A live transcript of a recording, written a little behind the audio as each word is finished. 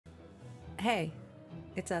Hey,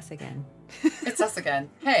 it's us again. It's us again.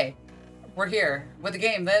 Hey, we're here with a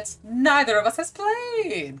game that neither of us has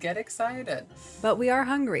played. Get excited. But we are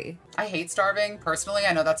hungry. I hate starving, personally.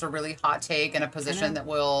 I know that's a really hot take and a position that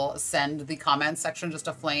will send the comments section just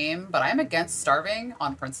aflame, but I am against starving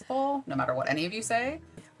on principle, no matter what any of you say.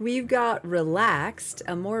 We've got relaxed,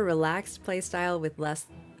 a more relaxed playstyle with less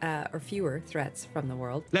or fewer threats from the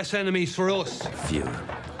world. Less enemies for us. Fewer.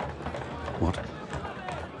 What?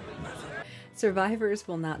 Survivors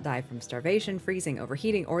will not die from starvation, freezing,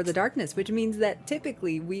 overheating, or the darkness, which means that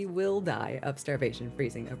typically we will die of starvation,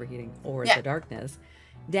 freezing, overheating, or the darkness.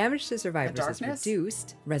 Damage to survivors is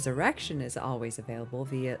reduced. Resurrection is always available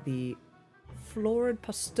via the Florid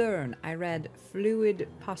postern. I read fluid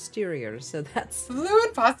posterior, so that's...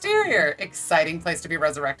 Fluid posterior! Exciting place to be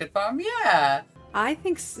resurrected from, yeah! I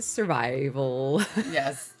think survival.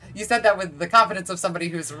 Yes. You said that with the confidence of somebody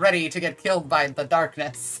who's ready to get killed by the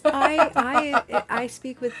darkness. I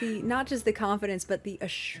speak with the, not just the confidence, but the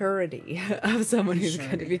assurity of someone who's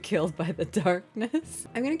going to be killed by the darkness.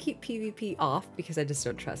 I'm going to keep PvP off because I just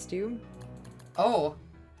don't trust you. Oh.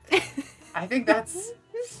 I think that's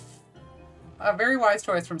a very wise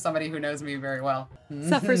choice from somebody who knows me very well.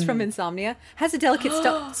 Suffers from insomnia. Has a delicate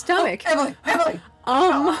stomach. Oh, Emily!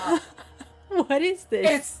 What is this?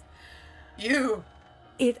 It's you.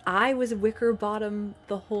 I was wicker bottom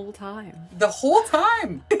the whole time. The whole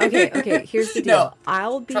time? Okay, here's the deal. No,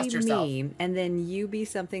 I'll be me, and then you be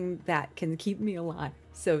something that can keep me alive.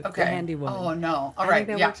 So, the handy woman. Oh, no. All I right,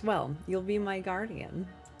 think that works well. You'll be my guardian.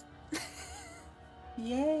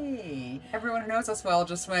 Yay. Everyone who knows us well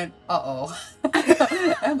just went, uh-oh.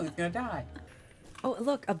 Emily's gonna die. Oh,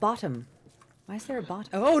 look, a bottom. Why is there a bottom?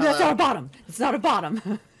 Oh, that's not a bottom. It's not a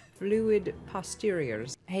bottom. Fluid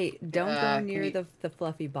posteriors. Hey, don't go near the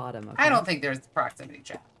fluffy bottom, okay? I don't think there's proximity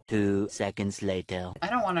chat. 2 seconds later. I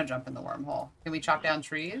don't want to jump in the wormhole. Can we chop down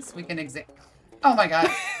trees? We can Oh my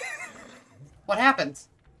god. What happened?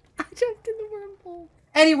 I jumped in the wormhole.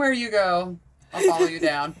 Anywhere you go, I'll follow you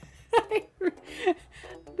down.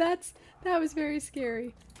 That was very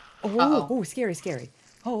scary. Oh, scary.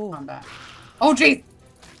 Oh. I'm back. Oh, geez.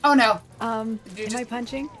 Oh, no. Am I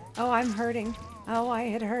punching? Oh, I'm hurting. Oh,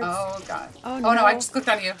 it hurts. Oh, God. Oh, no. Oh, no, I just clicked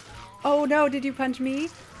on you. Oh, no, did you punch me?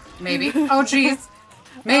 Maybe. Oh, jeez.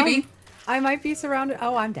 Maybe. I might be surrounded.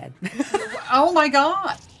 Oh, I'm dead. Oh, my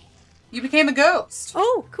God. You became a ghost.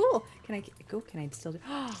 Oh, cool. Can I go? Can I still do...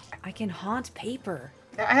 I can haunt paper.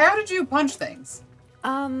 How did you punch things?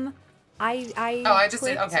 I just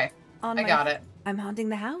did. Okay. I got it. I'm haunting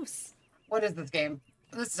the house. What is this game?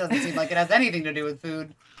 This doesn't seem like it has anything to do with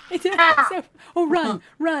food. Oh,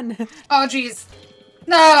 run. Oh, jeez.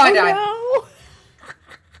 No, I died. No.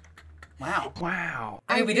 Wow.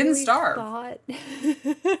 I mean, we didn't starve.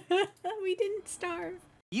 We didn't starve.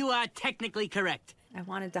 You are technically correct. I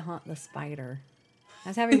wanted to haunt the spider. I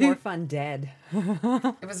was having more fun dead.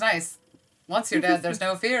 It was nice. Once you're dead, there's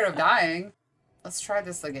no fear of dying. Let's try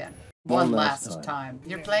this again. One last time.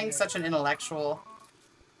 You're playing such an intellectual.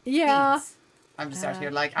 Yeah. Beats. I'm just out here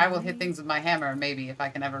like, I will hit things with my hammer, maybe, if I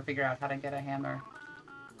can ever figure out how to get a hammer.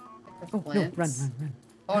 Oh, no, run.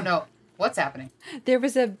 Oh, no. What's happening? There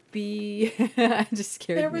was a bee. I just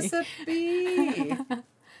scared me. There was a bee.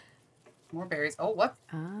 More berries. Oh, what?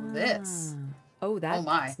 This? Oh,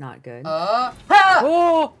 that's not good.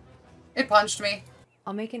 Oh! It punched me.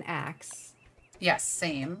 I'll make an axe. Yes,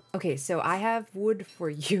 same. Okay, so I have wood for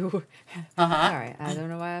you. Alright, I don't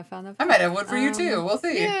know why I found that. I might have wood for you too. We'll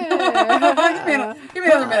see. Yeah. give me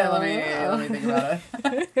another minute. Let me think about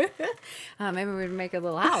it. Maybe we'd make a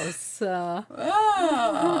little house.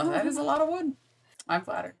 That is a lot of wood. I'm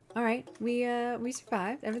flattered. Alright, we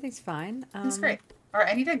survived. Everything's fine. That's great. Alright,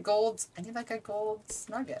 I need like a gold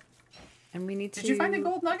nugget. And we need to... Did you find a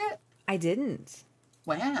gold nugget? I didn't.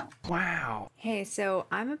 Wow. Hey, so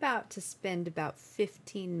I'm about to spend about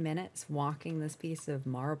 15 minutes walking this piece of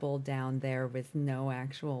marble down there with no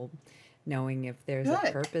actual knowing if there's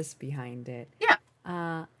a purpose behind it. Yeah.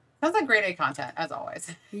 Sounds like grade A content, as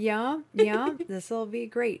always. Yeah. This will be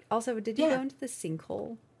great. Also, did you go into the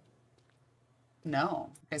sinkhole? No.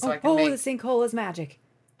 Okay, so I can make... the sinkhole is magic.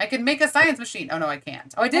 I can make a science machine. Oh, no, I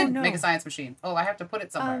can't. Oh, I did make a science machine. Oh, I have to put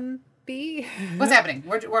it somewhere. What's happening?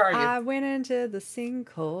 Where are you? I went into the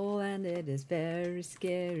sinkhole and it is very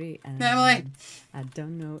scary. And Emily! I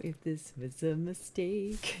don't know if this was a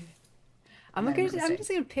mistake. I'm just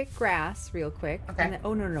gonna pick grass real quick. Okay. And then,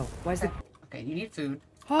 oh, no. Why is it? Okay, you need food.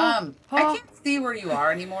 I can't see where you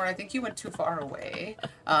are anymore. I think you went too far away.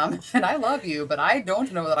 And I love you, but I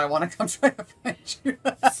don't know that I want to come try to find you.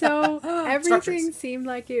 So everything seemed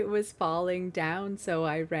like it was falling down, so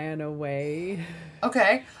I ran away.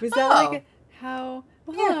 Okay. Was that How?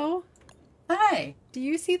 Well, Yeah. hello. Hi. Do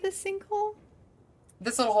you see the sinkhole?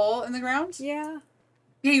 This little hole in the ground? Yeah,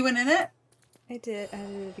 Yeah, you went in it? I did. I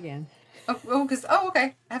did it again. Oh,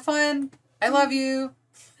 okay. Have fun. I love you.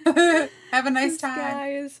 Have a nice The time.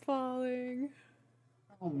 sky is falling.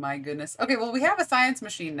 Oh my goodness. Okay, well, we have a science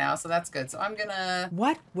machine now, so that's good. So I'm gonna...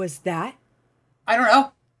 What was that? I don't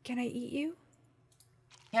know. Can I eat you?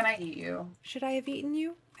 Can I eat you? Should I have eaten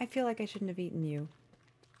you? I feel like I shouldn't have eaten you.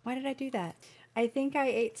 Why did I do that? I think I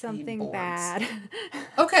ate something boards. bad.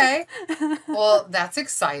 Okay. Well, that's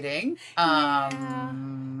exciting. Yeah.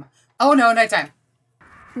 Oh no, nighttime.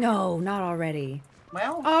 No, not already.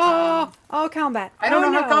 Well, Oh, combat. I don't know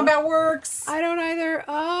no. how combat works. I don't either.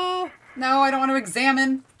 Oh. No, I don't want to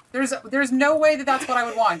examine. There's no way that that's what I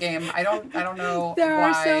would want, game. I don't know There why.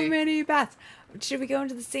 are so many bats. Should we go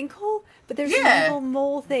into the sinkhole? But there's Yeah. a little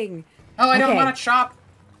mole thing. Oh, I don't Okay. want to chop.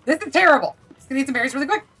 This is terrible. Just gonna eat some berries really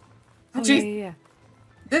quick. Oh, Oh, jeez. yeah.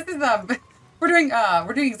 This is we're doing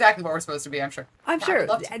exactly what we're supposed to be. I'm sure. I'm God, sure I'd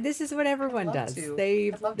love to- this is what everyone love does. to.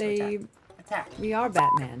 They I'd love to they attack. we are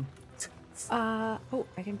Batman. Oh,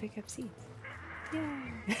 I can pick up seeds. Yay.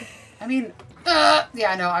 I mean,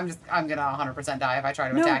 yeah, no, I'm gonna 100% die if I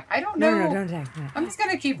try to attack. I don't know. No, don't attack. No. I'm just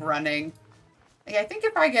gonna keep running. Yeah, I think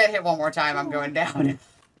if I get hit one more time, I'm going down.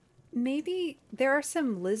 Maybe there are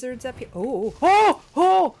some lizards up here. Oh,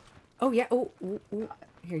 yeah. Oh.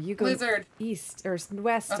 Here you go. Lizard. East or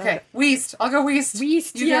west. Okay, Weast. I'll go Weast.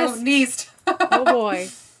 Weast, You yes. go Neast. Oh boy.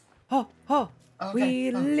 Oh. Okay.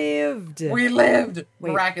 We lived. We lived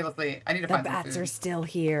Wait. miraculously. I need to The find some bats food. are still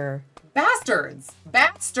here. Bastards!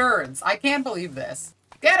 Bastards! I can't believe this.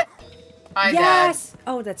 Get it! Hi, Yes.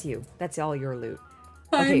 Oh, that's you. That's all your loot.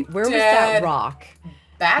 Dad. Okay, I'm where was that dead. rock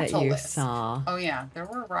that you Battleless. saw? Oh yeah, there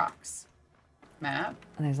were rocks. Map.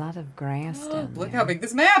 And there's a lot of grass down Look there. how big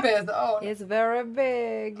this map is. Oh. It's very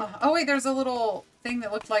big. Oh wait, there's a little thing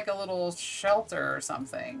that looked like a little shelter or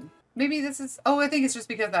something. Maybe this is. Oh, I think it's just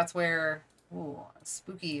because that's where. Ooh, a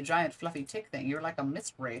spooky giant fluffy tick thing. You're like a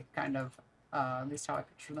mist wraith kind of. At least how I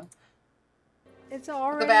picture them. It's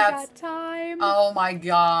already bats. that time. Oh my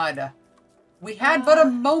god. We had but a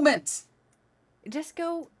moment. Just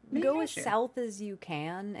go Maybe go I as should. south as you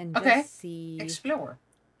can and Okay. just see. Explore.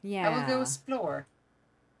 Yeah. I will go explore.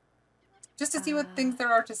 Just to see what things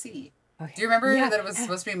there are to see. Okay. Do you remember Yeah. that it was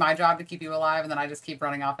supposed to be my job to keep you alive and then I just keep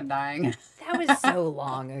running off and dying? That was so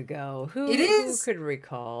long ago. Who, It is. Who could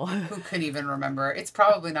recall? Who could even remember? It's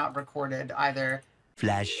probably not recorded either.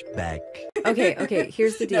 Flashback. Okay,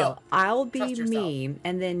 here's the deal. No. I'll be Trust yourself. me,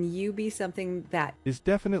 and then you be something that... Is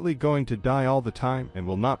definitely going to die all the time and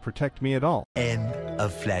will not protect me at all. End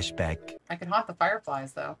of flashback. I can haunt the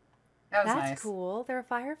fireflies though. That was That's nice. cool. There are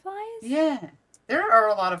fireflies? Yeah. There are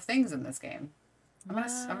a lot of things in this game. I'm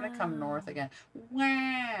gonna come north again.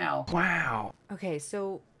 Wow. Wow. Okay,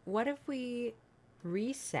 so what if we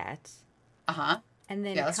reset Uh-huh. and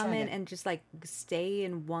then Yeah, let's come try in again. and just like stay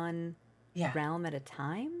in one Yeah. realm at a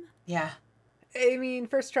time? Yeah. I mean,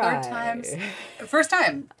 first try. Third times. First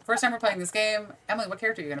time we're playing this game. Emily, what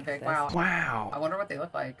character are you gonna pick? Wow. Wow. I wonder what they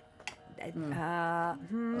look like. Oh,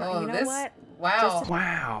 Oh, you know this. what? Wow. Just-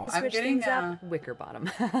 Wow. I'm Switch getting, things up. Wicker bottom.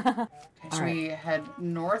 Should we head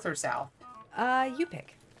north or south? You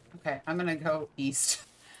pick. Okay, I'm gonna go east.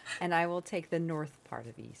 And I will take the north part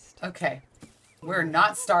of east. Okay. We're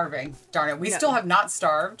not starving. Darn it. We No. still have not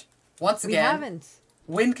starved. Once We again, haven't.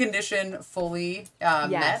 win condition fully Yes.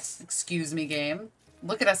 met. Excuse me, game.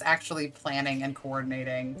 Look at us actually planning and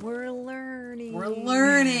coordinating. We're learning. We're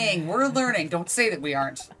learning. We're learning. Don't say that we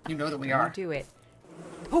aren't. You know that we are. Do it.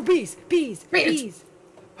 Oh, bees! Bees! Bees!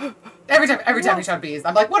 Bees! Every time we What? shout bees,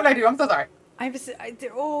 I'm like, what did I do? I'm so sorry.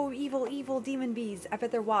 Oh, evil demon bees. I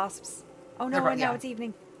bet they're wasps. Oh no, They're and now yeah. it's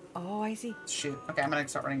evening. Oh, I see. Shoot. Okay, I'm gonna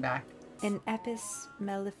start running back. An Epis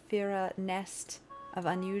mellifera nest of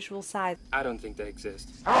unusual size. I don't think they exist.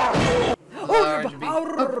 Large bee.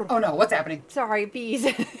 Oh no, what's happening? Sorry, bees.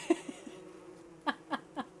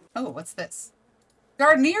 Oh, what's this?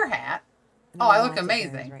 Gardener hat. Oh, I look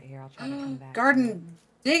amazing. Right here. I'll try to come back. Garden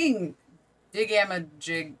digging.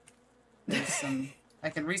 Dig-amma-jig. There's some... I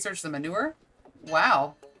can research the manure.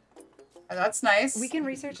 Wow. That's nice. We can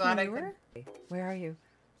research Glad I manure. Where are you?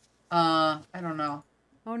 I don't know.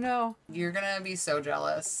 Oh no. You're gonna be so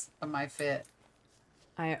jealous of my fit.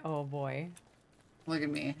 Oh boy. Look at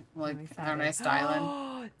me. Like, me how find am I it.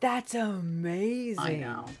 styling? That's amazing. I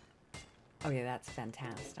know. Oh yeah, that's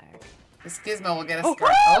fantastic. This gizmo will get us Oh.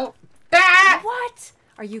 started. Oh! Bat! What?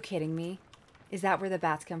 Are you kidding me? Is that where the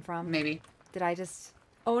bats come from? Maybe. Did I just...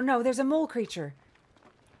 Oh no, there's a mole creature.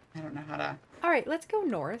 I don't know how to... All right, let's go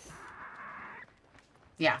north.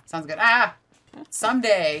 Yeah, sounds good. Ah!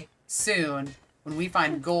 Someday soon, when we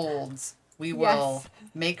find golds, we will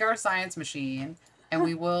make our science machine, and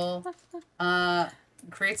we will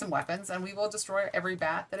create some weapons, and we will destroy every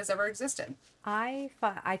bat that has ever existed. I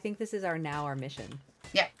think this is our mission.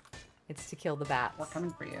 Yeah. It's to kill the bats. We're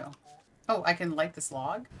coming for you. Oh, I can light this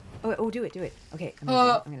log? Oh, do it. Okay, I'm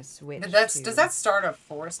going to switch. Does that start a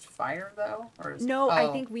forest fire, though? No, I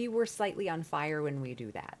think we were slightly on fire when we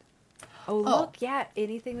do that. Oh, look, yeah,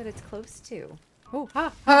 anything that it's close to. Oh,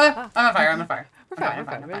 I'm on fire. I'm fine.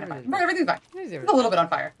 Everything's fine. It's a little bit on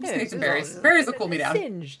fire. Just need some berries. Berries will cool me down.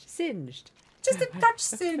 Singed. Just a touch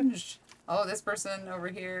singed. Oh, this person over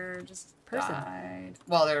here just died.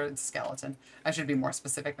 Well, they're a skeleton. I should be more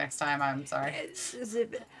specific next time. I'm sorry.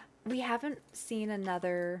 We haven't seen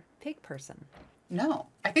another pig person. No.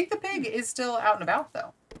 I think the pig is still out and about,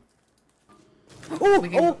 though.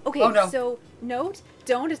 Okay. Oh, no. So, note,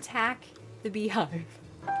 don't attack the beehive.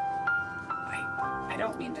 I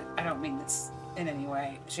don't mean this in any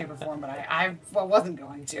way, shape, or form, but I wasn't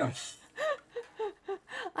going to.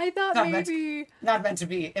 I thought not meant to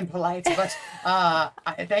be impolite, but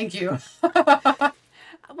thank you.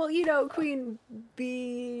 Well, Queen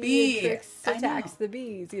Bee attacks the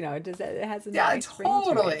bees. It has a nice ring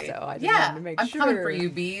to it, so I just wanted to make sure. I'm coming for you,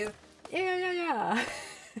 bees. Yeah.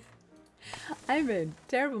 I made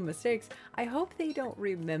terrible mistakes. I hope they don't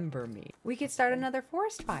remember me. We could start another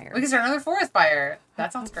forest fire.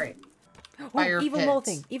 That sounds great. Fire evil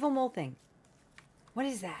mole thing. What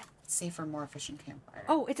is that? Safer, more efficient campfire.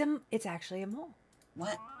 Oh, it's actually a mole.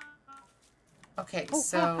 What? Okay,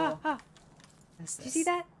 so... Did you see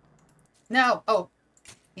that? No. Oh,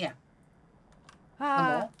 yeah.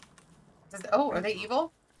 The mole? Are they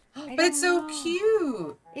evil? But it's so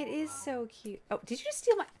cute. It is so cute. Oh, did you just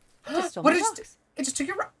steal my... It just took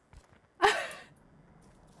your rock.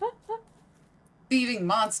 Thieving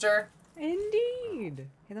monster. Indeed.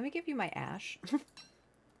 Hey, let me give you my ash.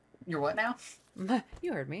 You're what now?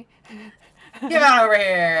 You heard me. Get out over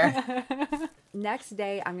here. Next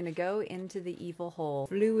day, I'm going to go into the evil hole,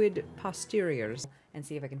 fluid posteriors, and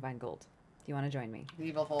see if I can find gold. Do you want to join me? The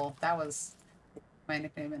evil hole. That was my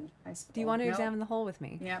nickname in high school. Do you want to examine the hole with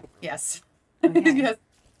me? Yeah. Yes. Okay. Yes.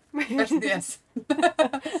 Yes.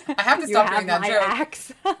 I have to stop doing that joke.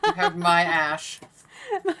 Axe. You have my ash.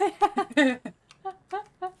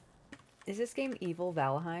 Is this game Evil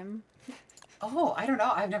Valheim? Oh, I don't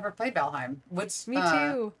know. I've never played Valheim. Me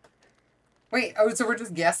too. Wait, so we're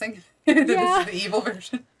just guessing that this is the evil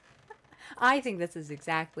version? I think this is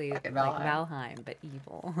exactly like Valheim, but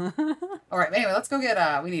evil. All right, anyway, let's go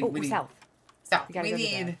get, we need south. We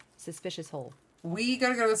need suspicious hole. We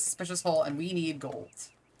gotta go to the suspicious hole, and we need gold.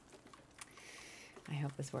 I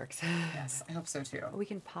hope this works. Yes, I hope so too. We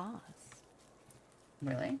can pause.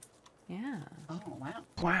 Really? Yeah. Oh, wow.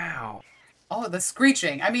 Wow. Oh, the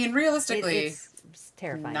screeching. I mean, realistically, it's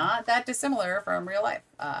terrifying. Not that dissimilar from real life.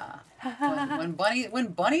 When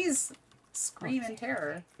bunnies scream in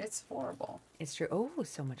terror, it's horrible. It's true. Oh,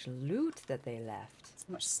 so much loot that they left. So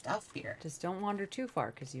much stuff here. Just don't wander too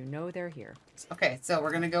far, because you know they're here. Okay, so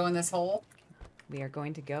we're gonna go in this hole. We are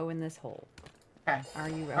going to go in this hole. Okay. Are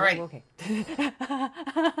you ready? All right. Okay.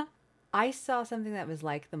 I saw something that was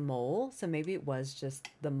like the mole, so maybe it was just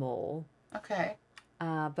the mole. Okay.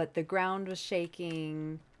 But the ground was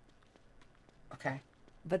shaking. Okay.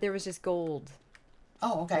 But there was just gold.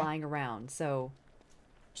 Oh, okay. Flying around, so.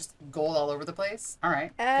 Just gold all over the place. All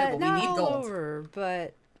right. Well, we need gold. All over,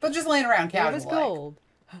 but just laying around casual. It was gold.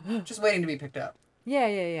 Just waiting to be picked up.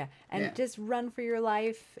 Yeah. And just run for your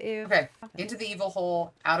life if. Okay. Into the evil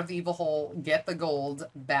hole. Out of the evil hole. Get the gold.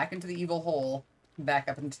 Back into the evil hole. Back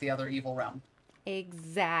up into the other evil realm.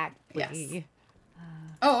 Exactly. Yes.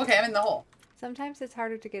 Oh, okay. I'm in the hole. Sometimes it's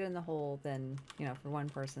harder to get in the hole than, for one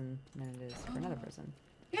person than it is for another person.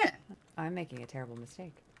 Yeah. I'm making a terrible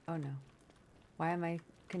mistake. Oh, no. Why am I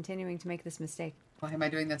continuing to make this mistake? Why am I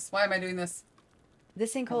doing this?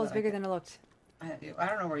 This sinkhole is bigger than it looked. I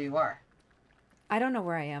don't know where you are. I don't know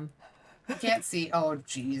where I am. I can't see. Oh,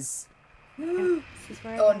 jeez. No.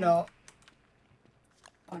 No,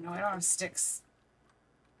 I don't have sticks.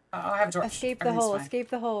 Oh, I have a torch. Escape the hole. Escape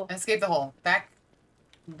the hole.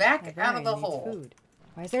 Back out of the hole. Food.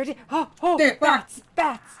 Why is there there, bats!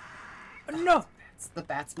 No! It's the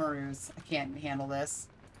bats maroos. I can't handle this.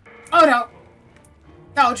 Oh, no!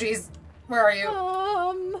 Oh, jeez. Where are you?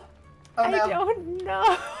 Oh, no. I don't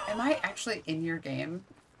know. Am I actually in your game?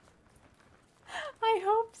 I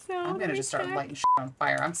hope so. I'm gonna just start lighting shit on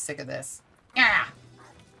fire. I'm sick of this. Ah!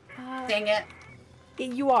 Dang it.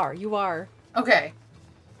 You are. Okay.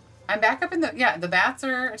 I'm back up in the... Yeah, the bats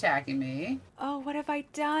are attacking me. Oh, what have I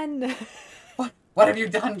done? What have you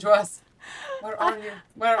done to us? Where are you?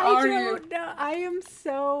 Where are you? I don't know. I am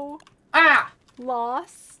so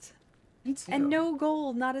lost. Me too. And no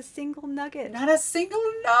gold, not a single nugget. Not a single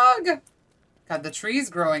nug. God, the trees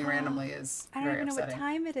growing randomly is I don't very even know upsetting. what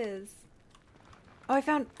time it is. Oh, I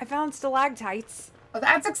found stalactites. Oh,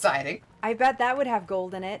 that's exciting. I bet that would have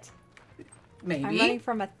gold in it. Maybe. I'm running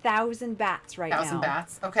from 1,000 bats right now. 1,000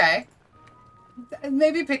 bats. Okay.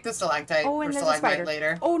 Maybe pick the stalactite Oh, or and there's a stalagmite spider.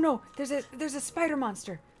 later. Oh no, there's a spider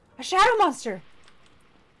monster. A shadow monster.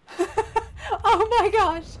 Oh my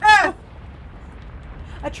gosh. Ah!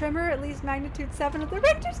 A tremor at least magnitude 7 of the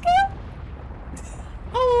Richter scale.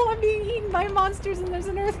 Oh, I'm being eaten by monsters and there's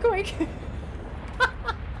an earthquake.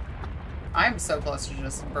 I'm so close to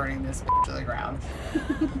just burning this to the ground.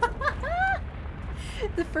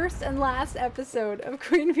 The first and last episode of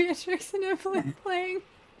Queen Beatrix and Evelyn playing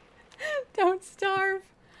Don't Starve.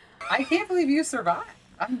 I can't believe you survived.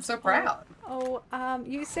 I'm so proud. Oh,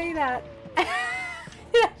 you say that.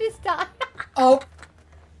 I just died. Oh.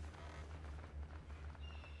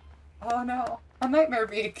 Oh no. A nightmare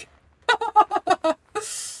beak.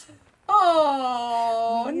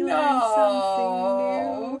 Oh We learned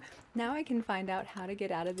something new. Now I can find out how to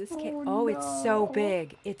get out of this cave. Oh, it's so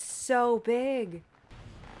big. It's so big.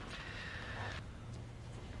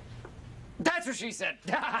 That's what she said.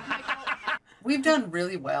 We've done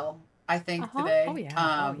really well, I think, today. Oh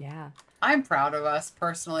yeah. Oh yeah. I'm proud of us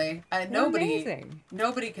personally. Nobody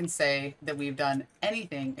amazing. can say that we've done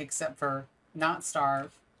anything except for not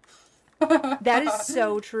starve. That is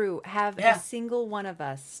so true. Have Yeah. a single one of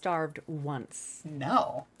us starved once?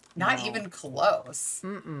 No, not No. even close.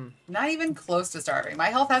 Mm-mm. Not even close to starving. My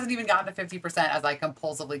health hasn't even gotten to 50% as I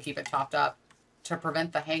compulsively keep it topped up to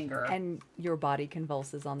prevent the hanger. And your body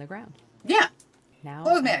convulses on the ground. Yeah. Now.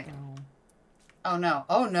 Close I mannequin. know. Oh no.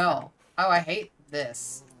 Oh no. Oh, I hate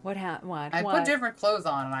this. What happened? I put different clothes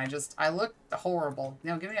on and I look horrible.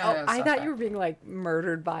 No, give me all Oh, I thought you were being like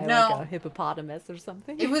murdered by No. like a hippopotamus or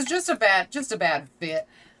something. It was just a bad fit.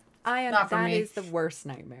 I am. not for That me. is the worst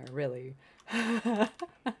nightmare, really.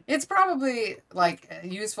 It's probably like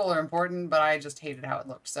useful or important, but I just hated how it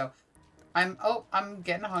looked. So I'm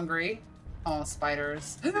getting hungry. Oh,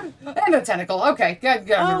 spiders. And a tentacle. Okay, good. I'm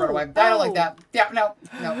gonna run away. I don't like that. Yeah, no.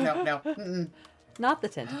 Mm-mm. Not the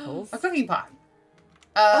tentacles. A cooking pot.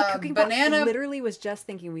 A cooking banana. pot. Literally was just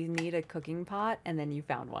thinking we need a cooking pot, and then you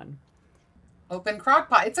found one. Open crock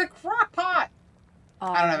pot. It's a crock pot.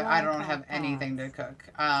 I don't crock have pot. anything to cook.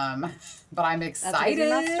 But I'm That's why excited. you're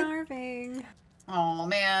not starving. Oh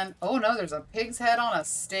man. Oh no, there's a pig's head on a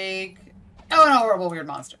steak. Oh no, horrible weird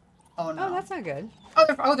monster. Oh no. Oh, that's not good.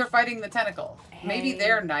 They're fighting the tentacle. Maybe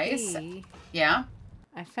they're nice. Hey, Yeah.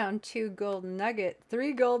 I found 3 gold nuggets,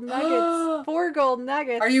 4 gold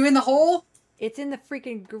nuggets. Are you in the hole? It's in the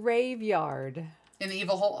freaking graveyard. In the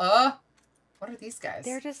evil hole? What are these guys?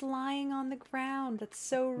 They're just lying on the ground. That's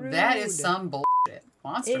so rude. That is some bullshit.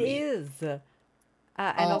 Monster It meat. is. And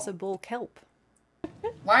also bull kelp.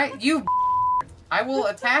 Why you? I will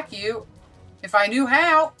attack you if I knew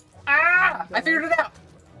how. Ah! I figured it out.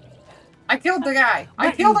 I killed the guy. I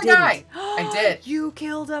But killed you the guy. didn't. I did. You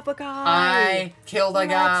killed up a guy. I killed a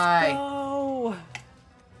guy. Let's go.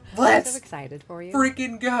 I'm Let's so excited for you.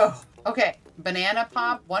 freaking go. Okay, banana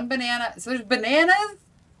pop. 1 banana. So there's bananas.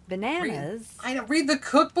 Bananas. I don't read the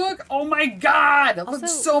cookbook. Oh my god! Look, Also-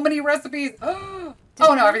 so many recipes. Oh Did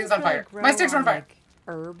no, you, everything's on fire. grow My sticks are on fire. like,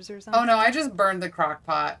 herbs or something? Oh no, I just burned the crock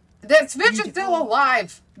pot. That fish is still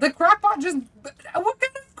alive. The crock pot just. What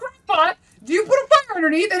kind of crock pot do you put a fire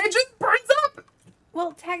underneath and it just burns up?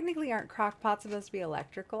 Well, technically, aren't crock pots supposed to be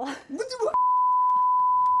electrical?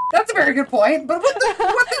 That's a very good point, but what the?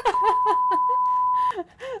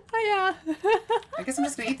 Yeah. I guess I'm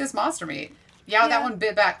just gonna eat this monster meat. Yeah, that Yeah. one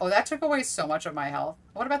bit back. Oh, that took away so much of my health.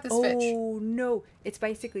 What about this fish? Oh no, it's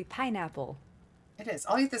basically pineapple. It is.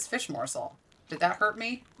 I'll eat this fish morsel. Did that hurt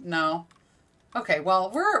me? No. Okay, well,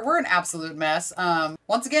 we're an absolute mess.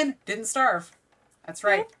 Once again, didn't starve. That's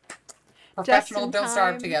right. Professional in don't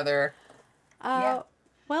starve time. together. Yeah.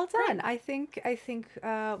 Well done. I think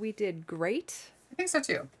we did great. I think so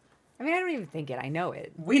too. I mean, I don't even think it. I know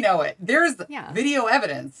it. We know it. There's Yeah. video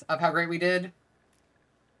evidence of how great we did.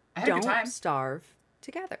 I had a Don't good time. starve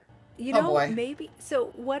together. You Oh, know, boy. maybe. So,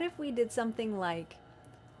 what if we did something like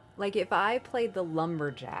if I played the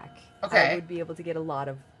lumberjack, Okay. I would be able to get a lot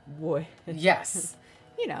of wood. Yes.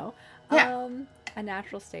 You know, Yeah. a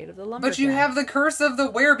natural state of the lumberjack. But you have the curse of the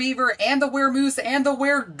werebeaver and the weremoose and the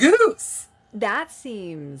weregoose. That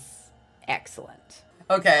seems excellent.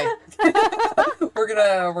 Okay. we're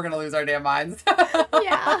gonna lose our damn minds.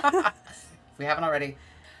 Yeah. If we haven't already,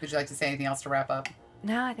 would you like to say anything else to wrap up?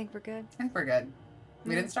 No, I think we're good. I think we're good.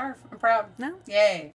 We didn't starve. I'm proud. No. Yay.